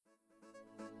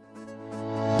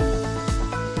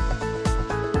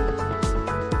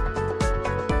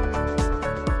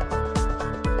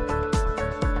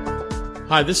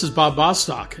Hi, this is Bob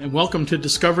Bostock, and welcome to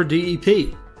Discover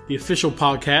DEP, the official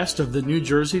podcast of the New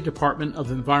Jersey Department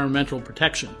of Environmental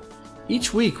Protection.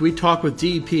 Each week, we talk with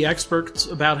DEP experts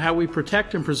about how we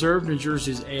protect and preserve New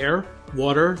Jersey's air,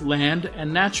 water, land,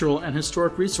 and natural and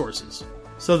historic resources.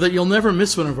 So that you'll never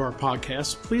miss one of our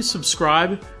podcasts, please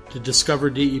subscribe to Discover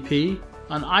DEP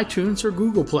on iTunes or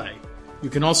Google Play. You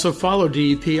can also follow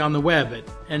DEP on the web at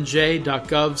nj.gov/DEP.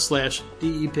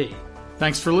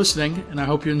 Thanks for listening, and I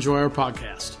hope you enjoy our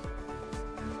podcast.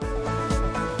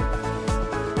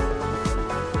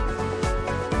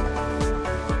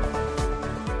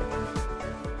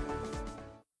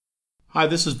 Hi,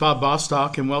 this is Bob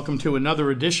Bostock, and welcome to another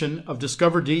edition of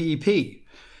Discover DEP.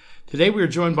 Today we are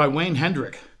joined by Wayne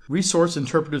Henderek, Resource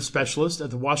Interpretive Specialist at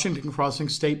the Washington Crossing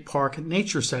State Park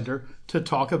Nature Center, to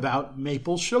talk about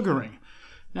maple sugaring.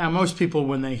 Now, most people,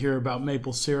 when they hear about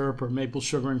maple syrup or maple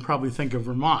sugaring, probably think of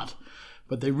Vermont.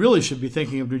 But they really should be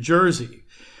thinking of New Jersey,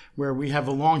 where we have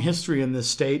a long history in this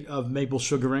state of maple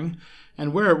sugaring,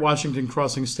 and where at Washington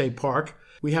Crossing State Park,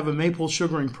 we have a maple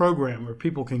sugaring program where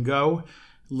people can go,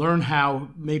 learn how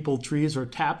maple trees are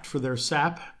tapped for their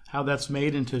sap, how that's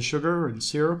made into sugar and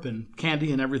syrup and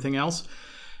candy and everything else,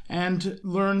 and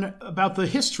learn about the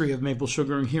history of maple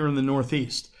sugaring here in the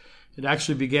Northeast. It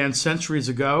actually began centuries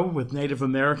ago with Native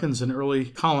Americans and early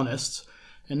colonists,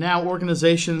 and now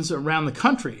organizations around the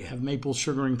country have maple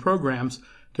sugaring programs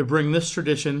to bring this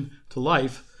tradition to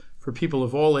life for people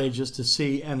of all ages to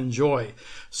see and enjoy.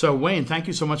 So, Wayne, thank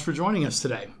you so much for joining us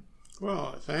today.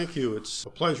 Well, thank you. It's a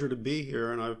pleasure to be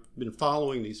here, and I've been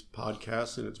following these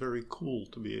podcasts, and it's very cool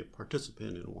to be a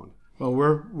participant in one. Well,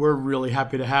 we're really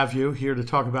happy to have you here to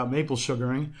talk about maple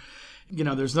sugaring. You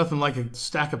know, there's nothing like a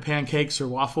stack of pancakes or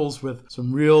waffles with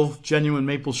some real, genuine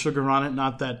maple sugar on it,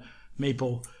 not that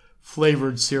maple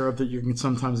flavored syrup that you can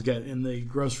sometimes get in the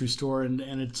grocery store, and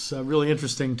it's really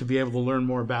interesting to be able to learn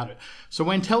more about it. So,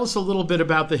 Wayne, tell us a little bit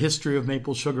about the history of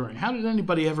maple sugaring. How did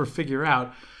anybody ever figure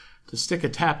out to stick a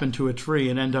tap into a tree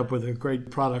and end up with a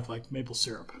great product like maple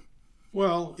syrup?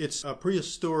 Well, it's a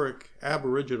prehistoric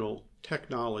Aboriginal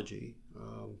technology.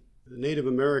 The Native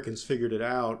Americans figured it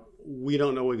out. We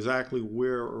don't know exactly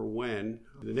where or when.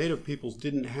 The Native peoples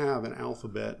didn't have an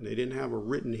alphabet, and they didn't have a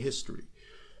written history.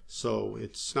 So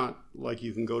it's not like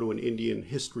you can go to an Indian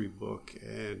history book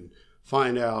and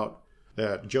find out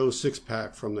that Joe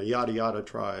Sixpack from the Yada Yada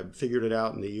tribe figured it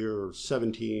out in the year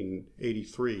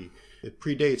 1783. It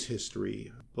predates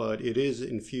history, but it is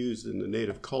infused in the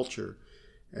native culture.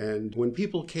 And when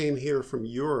people came here from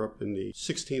Europe in the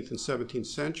 16th and 17th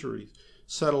centuries,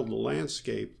 settled the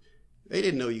landscape, they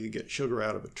didn't know you could get sugar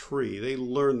out of a tree. They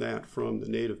learned that from the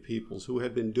native peoples who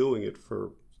had been doing it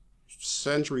for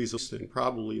centuries and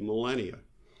probably millennia.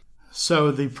 So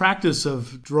the practice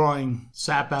of drawing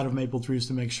sap out of maple trees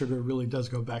to make sugar really does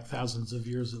go back thousands of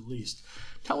years at least.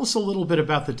 Tell us a little bit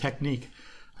about the technique.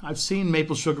 I've seen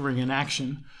maple sugaring in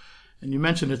action, and you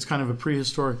mentioned it's kind of a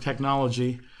prehistoric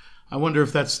technology. I wonder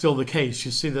if that's still the case.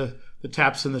 You see the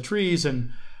taps in the trees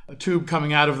and a tube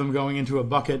coming out of them going into a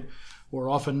bucket, or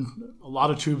often a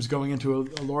lot of tubes going into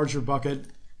a larger bucket.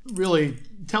 Really,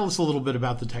 tell us a little bit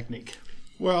about the technique.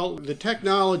 Well, the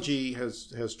technology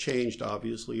has changed,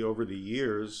 obviously, over the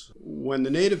years. When the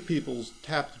native peoples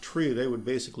tapped a tree, they would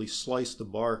basically slice the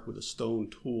bark with a stone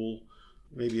tool,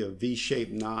 maybe a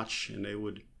V-shaped notch, and they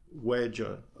would wedge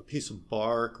a piece of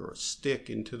bark or a stick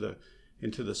into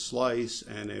the slice,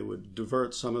 and they would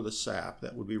divert some of the sap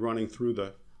that would be running through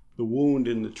the wound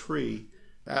in the tree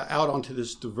out onto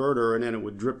this diverter, and then it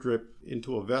would drip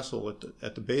into a vessel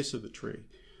at the base of the tree.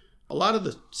 A lot of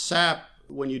the sap,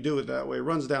 when you do it that way,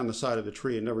 runs down the side of the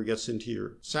tree and never gets into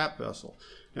your sap vessel.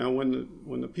 Now,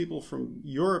 when the people from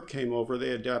Europe came over,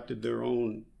 they adapted their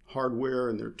own hardware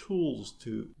and their tools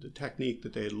to the technique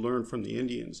that they had learned from the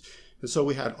Indians. And so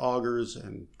we had augers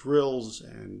and drills,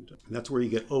 and that's where you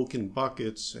get oaken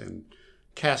buckets and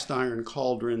cast iron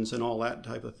cauldrons and all that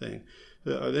type of thing.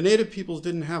 The native peoples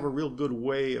didn't have a real good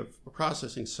way of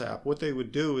processing sap. What they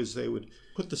would do is they would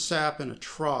put the sap in a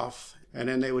trough, and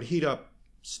then they would heat up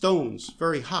stones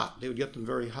very hot. They would get them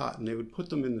very hot, and they would put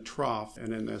them in the trough,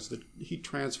 and then as the heat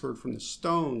transferred from the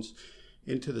stones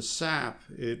into the sap,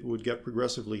 it would get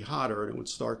progressively hotter, and it would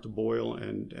start to boil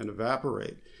and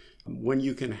evaporate. When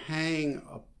you can hang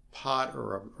a pot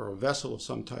or a vessel of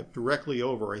some type directly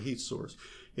over a heat source,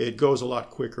 it goes a lot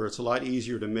quicker. It's a lot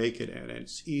easier to make it, and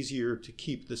it's easier to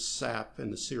keep the sap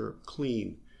and the syrup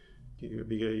clean.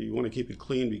 You want to keep it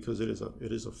clean because it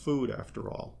is a food after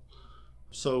all.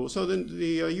 So then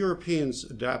the Europeans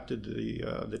adapted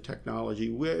the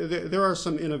technology. There are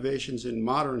some innovations in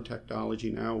modern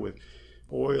technology now with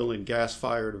oil and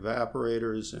gas-fired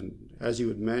evaporators. And as you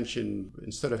had mentioned,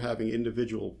 instead of having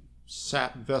individual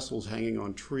sap vessels hanging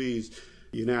on trees,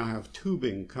 you now have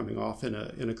tubing coming off in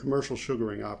a commercial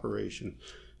sugaring operation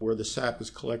where the sap is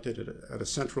collected at a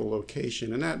central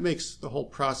location. And that makes the whole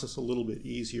process a little bit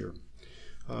easier.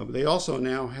 They also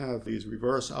now have these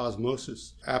reverse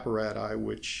osmosis apparati,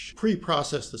 which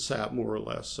pre-process the sap more or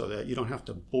less, so that you don't have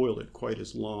to boil it quite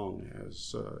as long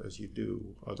as you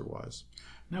do otherwise.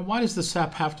 Now, why does the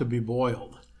sap have to be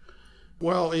boiled?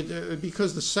 Well,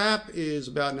 because the sap is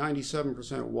about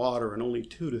 97% water and only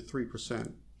 2 to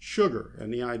 3% sugar,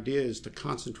 and the idea is to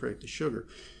concentrate the sugar.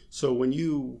 So when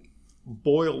you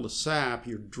boil the sap,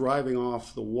 you're driving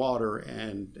off the water,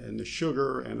 and the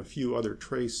sugar and a few other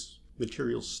trace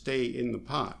materials stay in the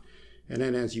pot. And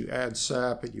then as you add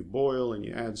sap and you boil and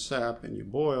you add sap and you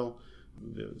boil,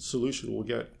 the solution will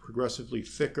get progressively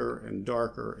thicker and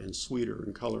darker and sweeter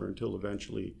in color until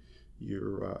eventually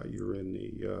you're in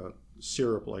the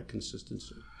syrup-like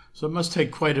consistency. So it must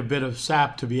take quite a bit of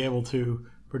sap to be able to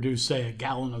produce, say, a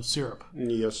gallon of syrup.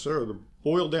 Yes, sir. The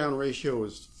boil-down ratio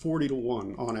is 40 to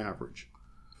 1 on average.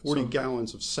 40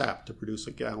 gallons of sap to produce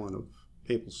a gallon of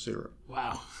maple syrup.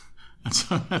 Wow.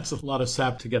 That's a lot of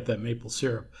sap to get that maple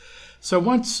syrup. So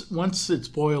once it's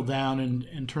boiled down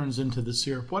and turns into the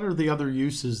syrup, what are the other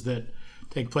uses that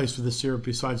take place with the syrup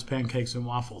besides pancakes and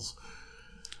waffles?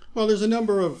 Well, there's a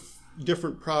number of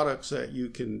different products that you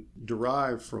can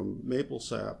derive from maple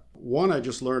sap. One I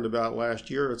just learned about last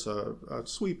year. It's a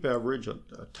sweet beverage, a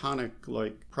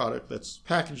tonic-like product that's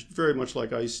packaged very much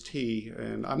like iced tea,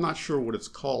 and I'm not sure what it's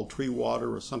called, tree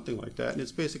water or something like that, and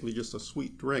it's basically just a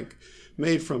sweet drink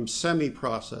made from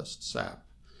semi-processed sap.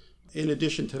 In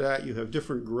addition to that, you have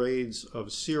different grades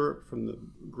of syrup, from the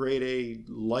grade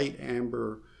A light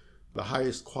amber, the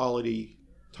highest quality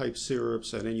type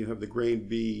syrups, and then you have the grade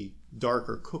B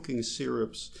darker cooking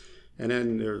syrups, and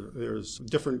then there's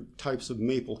different types of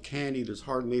maple candy. There's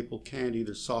hard maple candy,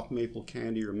 there's soft maple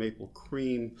candy or maple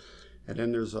cream, and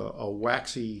then there's a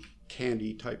waxy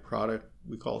candy type product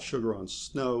we call sugar on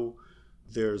snow.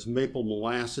 There's maple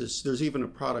molasses. There's even a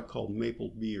product called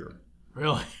maple beer.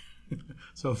 Really?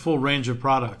 So a full range of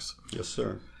products. Yes,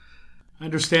 sir. I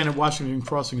understand at Washington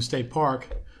Crossing State Park,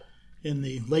 in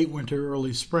the late winter,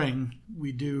 early spring,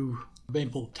 we do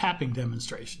maple tapping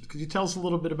demonstrations. Could you tell us a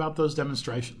little bit about those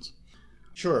demonstrations?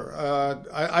 Sure.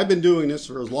 I've been doing this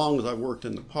for as long as I've worked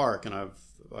in the park, and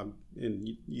I'm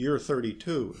in year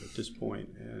 32 at this point.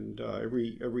 And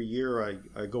every year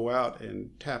I go out and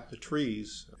tap the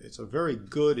trees. It's a very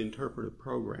good interpretive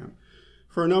program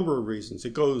for a number of reasons.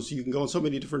 You can go in so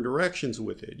many different directions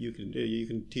with it. You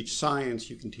can teach science,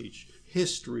 you can teach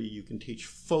history, you can teach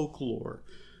folklore.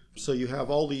 So you have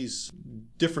all these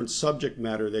different subject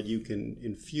matter that you can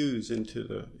infuse into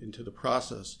the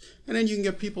process. And then you can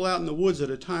get people out in the woods at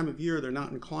a time of year they're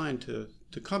not inclined to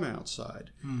come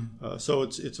outside. So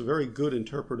it's a very good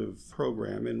interpretive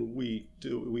program, and we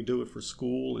do it for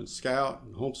school and scout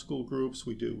and homeschool groups.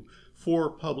 We do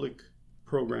 4 public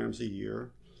programs a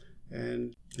year,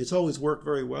 and it's always worked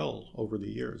very well over the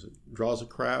years. It draws a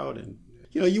crowd, and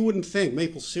you wouldn't think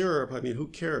maple syrup, I mean, who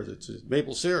cares? It's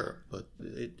maple syrup, but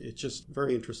it's just a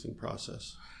very interesting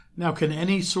process. Now, can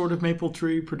any sort of maple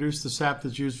tree produce the sap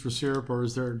that's used for syrup, or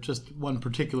is there just one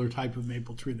particular type of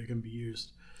maple tree that can be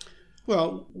used?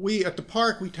 Well, at the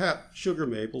park, we tap sugar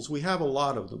maples. We have a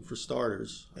lot of them, for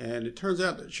starters. And it turns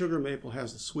out that sugar maple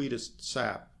has the sweetest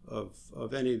sap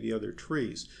of any of the other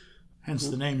trees. Hence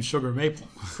the name sugar maple.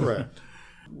 Correct.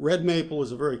 Red maple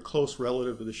is a very close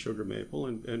relative of the sugar maple,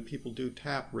 and people do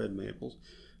tap red maples.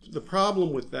 The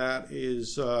problem with that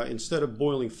is instead of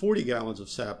boiling 40 gallons of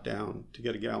sap down to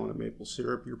get a gallon of maple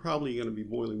syrup, you're probably going to be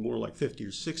boiling more like 50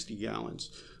 or 60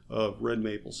 gallons of red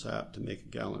maple sap to make a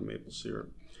gallon of maple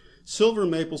syrup. Silver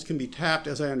maples can be tapped,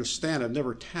 as I understand. I've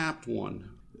never tapped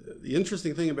one. The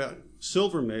interesting thing about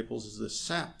silver maples is the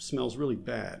sap smells really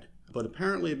bad, but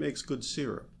apparently it makes good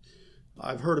syrup.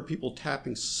 I've heard of people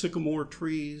tapping sycamore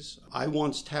trees. I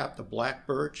once tapped a black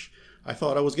birch. I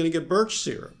thought I was going to get birch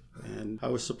syrup, and I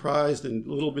was surprised and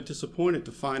a little bit disappointed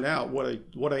to find out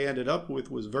what I ended up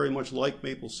with was very much like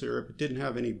maple syrup. It didn't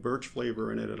have any birch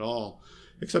flavor in it at all,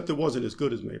 except it wasn't as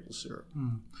good as maple syrup.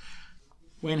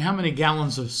 Wayne, how many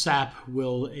gallons of sap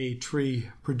will a tree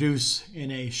produce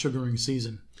in a sugaring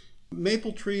season?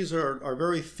 Maple trees are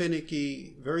very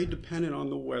finicky, very dependent on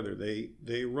the weather.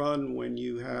 They run when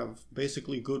you have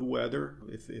basically good weather.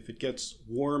 If it gets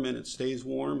warm and it stays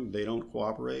warm, they don't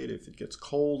cooperate. If it gets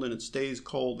cold and it stays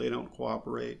cold, they don't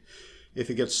cooperate. If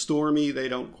it gets stormy, they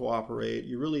don't cooperate.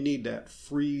 You really need that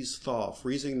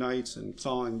freezing nights and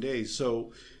thawing days.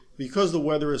 So because the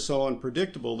weather is so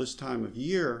unpredictable this time of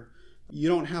year, you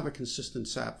don't have a consistent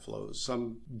sap flow.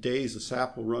 Some days the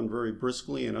sap will run very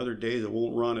briskly, and other days it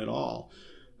won't run at all.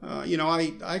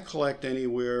 I collect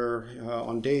anywhere,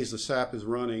 on days the sap is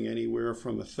running, anywhere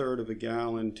from a third of a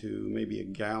gallon to maybe a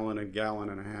gallon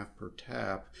and a half per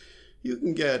tap. You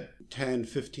can get 10,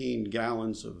 15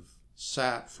 gallons of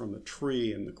sap from a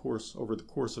tree over the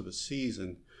course of a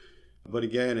season. But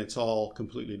again, it's all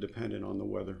completely dependent on the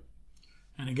weather.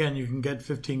 And again, you can get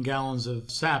 15 gallons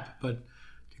of sap, but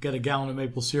to get a gallon of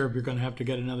maple syrup, you're going to have to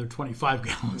get another 25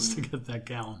 gallons to get that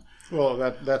gallon. Well,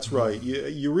 that's right.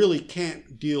 You really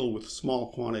can't deal with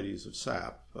small quantities of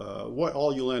sap.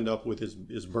 All you'll end up with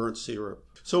is burnt syrup.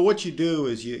 So what you do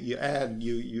is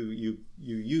you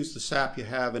use the sap you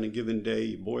have in a given day,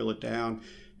 you boil it down,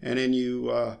 and then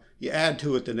you add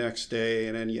to it the next day,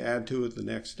 and then you add to it the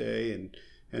next day,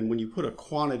 and when you put a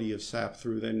quantity of sap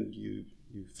through, then you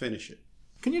finish it.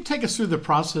 Can you take us through the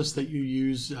process that you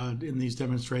use in these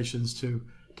demonstrations to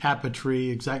tap a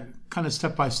tree? Kind of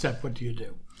step by step, what do you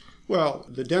do? Well,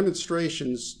 the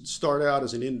demonstrations start out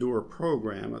as an indoor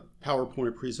program, a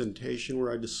PowerPoint presentation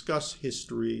where I discuss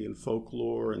history and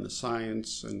folklore and the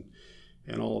science and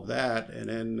all of that. And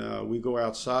then we go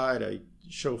outside. I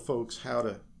show folks how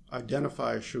to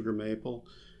identify a sugar maple.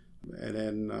 And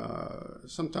then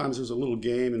sometimes there's a little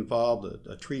game involved,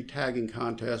 a tree tagging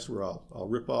contest where I'll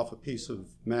rip off a piece of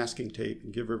masking tape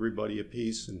and give everybody a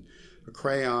piece and a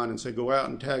crayon and say, go out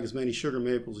and tag as many sugar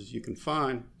maples as you can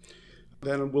find.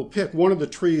 Then we'll pick one of the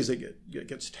trees that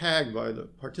gets tagged by the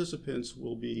participants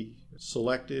will be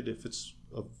selected if it's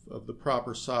of the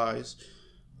proper size.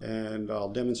 And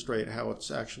I'll demonstrate how it's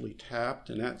actually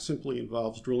tapped. And that simply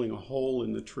involves drilling a hole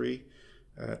in the tree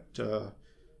at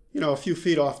a few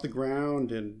feet off the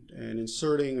ground and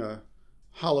inserting a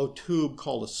hollow tube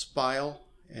called a spile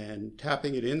and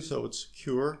tapping it in so it's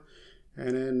secure.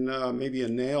 And then maybe a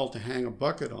nail to hang a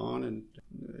bucket on and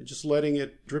just letting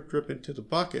it drip into the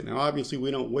bucket. Now, obviously,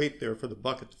 we don't wait there for the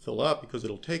bucket to fill up because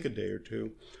it'll take a day or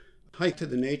two. Hike to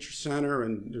the nature center,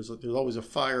 and there's always a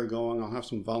fire going. I'll have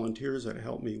some volunteers that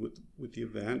help me with the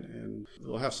event, and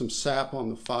we'll have some sap on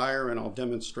the fire, and I'll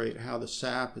demonstrate how the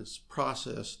sap is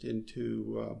processed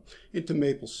into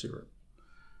maple syrup.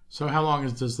 So how long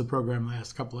does the program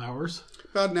last? A couple hours?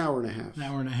 About an hour and a half. An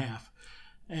hour and a half.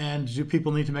 And do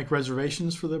people need to make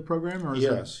reservations for the program? Or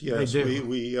yes. They do?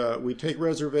 We take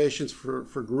reservations for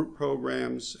group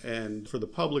programs, and for the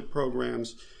public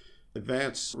programs,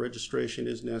 advance registration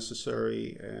is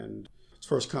necessary, and it's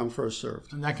first come, first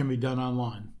served. And that can be done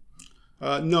online?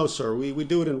 No, sir. We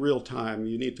do it in real time.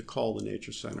 You need to call the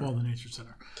Nature Center. Call the Nature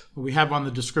Center. Well, we have on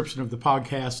the description of the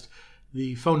podcast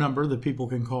the phone number that people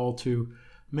can call to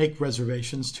make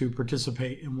reservations to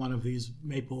participate in one of these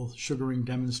maple sugaring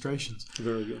demonstrations.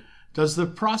 Very good. Does the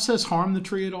process harm the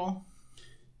tree at all?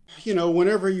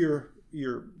 Whenever you're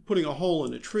putting a hole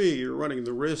in a tree, you're running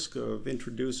the risk of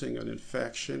introducing an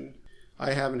infection.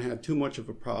 I haven't had too much of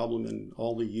a problem in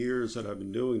all the years that I've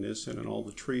been doing this and in all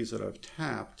the trees that I've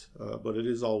tapped, but it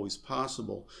is always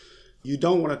possible. You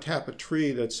don't want to tap a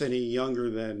tree that's any younger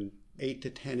than 8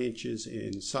 to 10 inches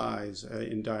in size,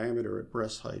 in diameter at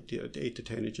breast height, 8 to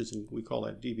 10 inches, and we call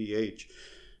that DBH.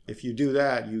 If you do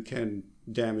that, you can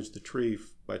damage the tree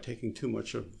by taking too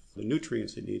much of the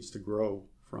nutrients it needs to grow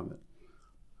from it.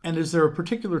 And is there a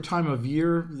particular time of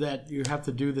year that you have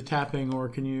to do the tapping, or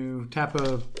can you tap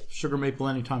a sugar maple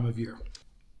any time of year?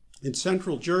 In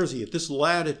central Jersey, at this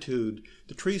latitude,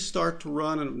 the trees start to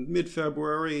run in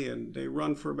mid-February, and they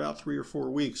run for about 3 or 4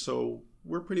 weeks, so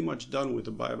we're pretty much done with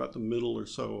it by about the middle or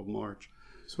so of March.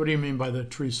 So what do you mean by the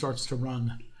tree starts to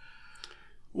run?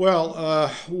 Well,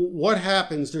 what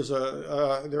happens,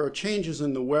 there are changes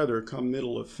in the weather come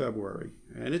middle of February,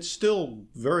 and it's still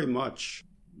very much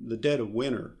the dead of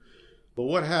winter. But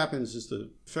what happens is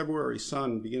the February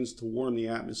sun begins to warm the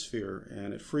atmosphere,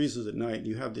 and it freezes at night.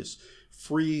 You have this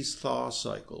freeze-thaw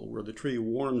cycle where the tree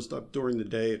warms up during the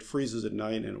day, it freezes at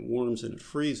night, and it warms and it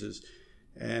freezes.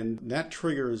 And that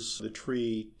triggers the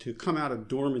tree to come out of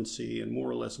dormancy and more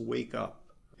or less wake up.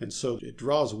 And so it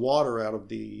draws water out of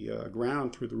the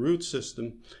ground through the root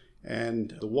system,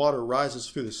 and the water rises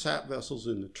through the sap vessels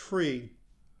in the tree,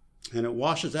 and it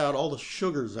washes out all the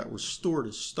sugars that were stored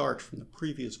as starch from the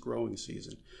previous growing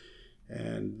season.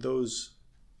 And those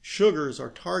sugars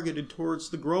are targeted towards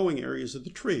the growing areas of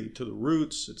the tree, to the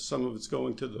roots. Some of it's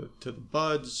going to the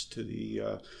buds, to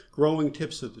the growing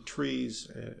tips of the trees,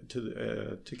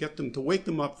 to get them, to wake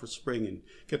them up for spring and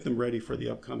get them ready for the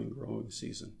upcoming growing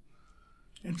season.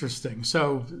 Interesting.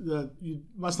 So you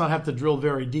must not have to drill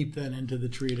very deep then into the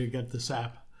tree to get the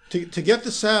sap. To get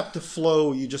the sap to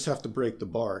flow, you just have to break the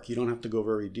bark. You don't have to go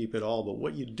very deep at all. But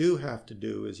what you do have to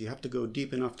do is you have to go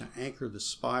deep enough to anchor the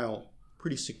spile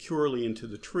pretty securely into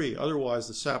the tree. Otherwise,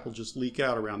 the sap will just leak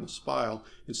out around the spile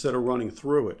instead of running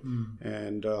through it.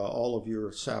 And all of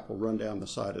your sap will run down the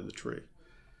side of the tree.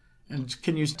 And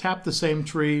can you tap the same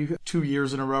tree 2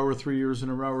 years in a row or 3 years in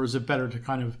a row, or is it better to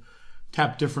kind of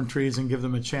tap different trees and give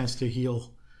them a chance to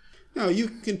heal? No, you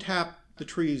can tap the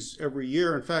trees every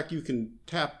year. In fact, you can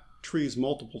tap trees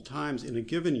multiple times in a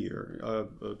given year.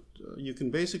 You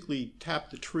can basically tap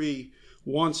the tree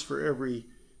once for every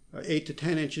 8 to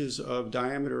 10 inches of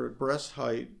diameter at breast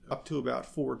height, up to about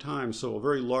 4 times. So a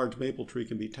very large maple tree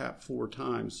can be tapped 4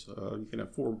 times. You can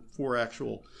have four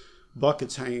actual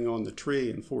buckets hanging on the tree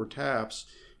and 4 taps,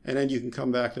 and then you can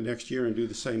come back the next year and do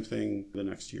the same thing the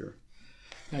next year.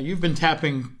 Now, you've been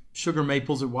tapping sugar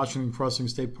maples at Washington Crossing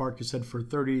State Park, you said, for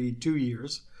 32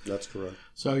 years. That's correct.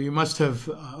 So you must have,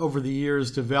 over the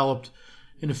years, developed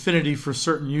an affinity for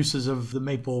certain uses of the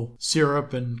maple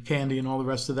syrup and candy and all the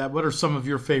rest of that. What are some of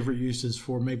your favorite uses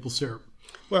for maple syrup?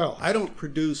 Well, I don't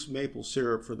produce maple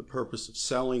syrup for the purpose of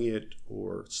selling it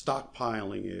or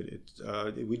stockpiling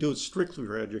it. We do it strictly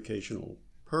for educational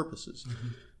purposes.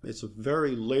 It's a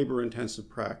very labor-intensive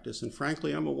practice, and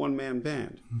frankly, I'm a one-man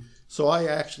band. So I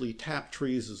actually tap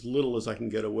trees as little as I can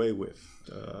get away with.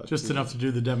 Just enough to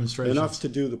do the demonstrations. Enough to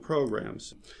do the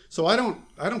programs. So I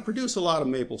don't produce a lot of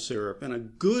maple syrup. In a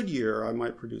good year, I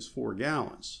might produce 4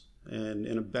 gallons, and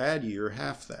in a bad year,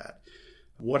 half that.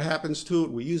 What happens to it?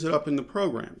 We use it up in the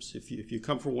programs. If you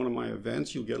come for one of my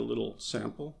events, you'll get a little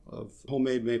sample of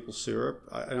homemade maple syrup.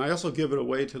 And I also give it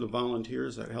away to the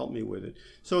volunteers that help me with it.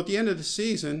 So at the end of the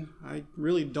season, I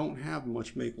really don't have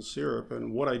much maple syrup.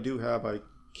 And what I do have, I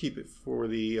keep it for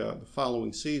the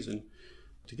following season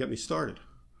to get me started.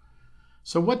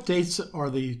 So what dates are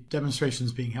the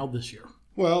demonstrations being held this year?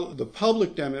 Well, the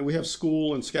public we have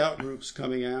school and scout groups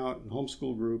coming out and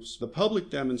homeschool groups. The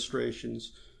public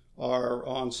demonstrations are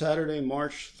on Saturday,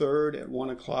 March 3rd at 1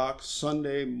 o'clock,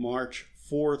 Sunday, March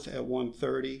 4th at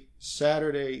 1:30,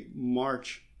 Saturday,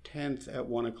 March 10th at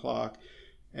 1 o'clock,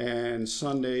 and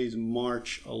Sundays,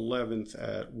 March 11th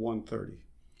at 1:30.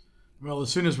 Well, as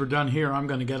soon as we're done here, I'm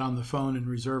going to get on the phone and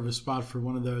reserve a spot for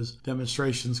one of those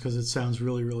demonstrations because it sounds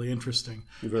really, really interesting.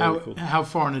 Cool. How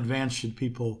far in advance should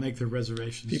people make their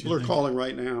reservations? People are calling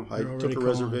right now. I took a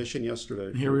reservation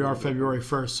yesterday. Here we are, February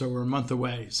 1st, so we're a month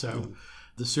away. So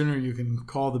the sooner you can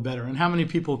call, the better. And how many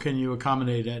people can you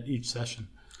accommodate at each session?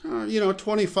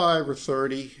 25 or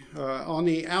 30. On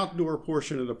the outdoor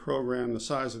portion of the program, the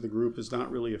size of the group is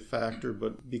not really a factor,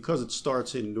 but because it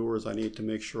starts indoors, I need to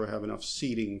make sure I have enough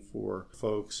seating for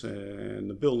folks, and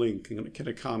the building can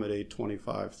accommodate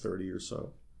 25, 30 or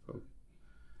so.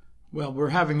 Well, we're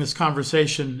having this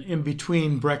conversation in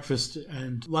between breakfast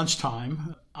and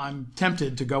lunchtime. I'm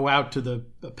tempted to go out to the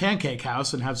pancake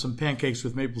house and have some pancakes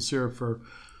with maple syrup for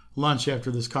lunch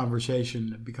after this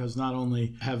conversation, because not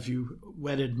only have you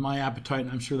whetted my appetite, and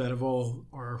I'm sure that of all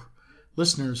our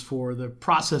listeners, for the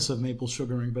process of maple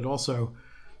sugaring, but also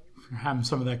for having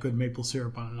some of that good maple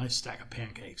syrup on a nice stack of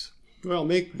pancakes. Well,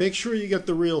 make sure you get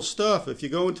the real stuff. If you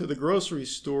go into the grocery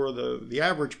store, the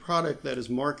average product that is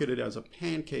marketed as a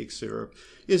pancake syrup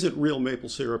isn't real maple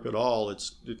syrup at all.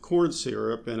 It's corn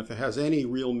syrup, and if it has any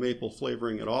real maple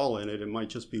flavoring at all in it, it might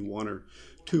just be 1 or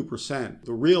 2%.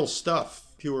 The real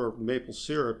stuff, pure maple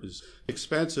syrup, is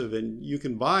expensive, and you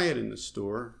can buy it in the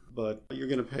store, but you're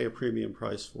going to pay a premium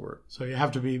price for it. So you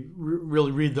have to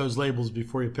really read those labels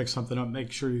before you pick something up.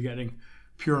 Make sure you're getting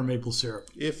pure maple syrup.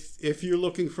 If you're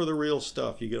looking for the real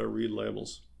stuff, you got to read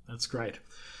labels. That's great.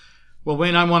 Well,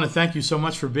 Wayne, I want to thank you so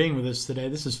much for being with us today.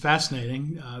 This is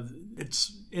fascinating.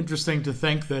 It's interesting to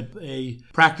think that a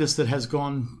practice that has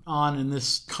gone on in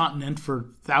this continent for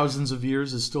thousands of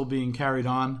years is still being carried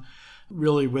on,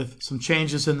 really with some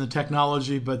changes in the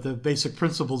technology, but the basic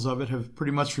principles of it have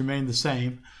pretty much remained the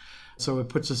same. So it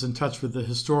puts us in touch with the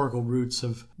historical roots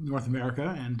of North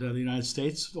America and the United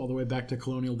States all the way back to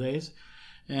colonial days.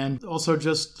 And also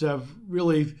just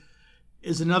really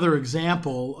is another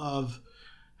example of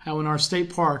how in our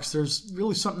state parks there's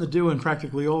really something to do in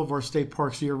practically all of our state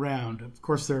parks year-round. Of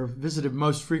course, they're visited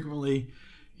most frequently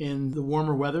in the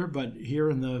warmer weather, but here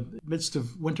in the midst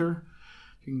of winter,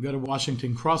 you can go to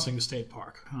Washington Crossing State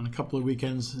Park on a couple of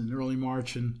weekends in early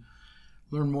March and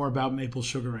learn more about maple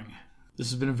sugaring. This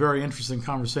has been a very interesting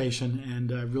conversation,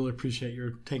 and I really appreciate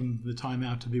your taking the time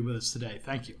out to be with us today.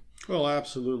 Thank you. Well,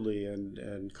 absolutely.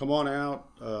 And come on out.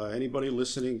 Anybody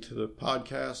listening to the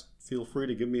podcast, feel free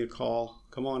to give me a call.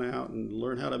 Come on out and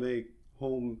learn how to make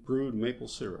home brewed maple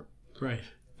syrup. Great.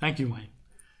 Thank you, Wayne.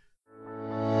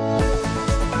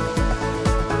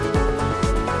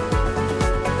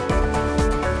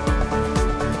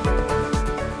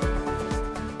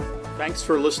 Thanks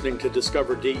for listening to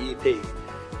Discover DEP.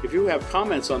 If you have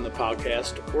comments on the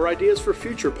podcast or ideas for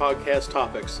future podcast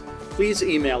topics, please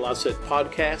email us at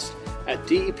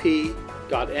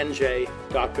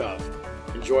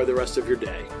podcast@dep.nj.gov. Enjoy the rest of your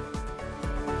day.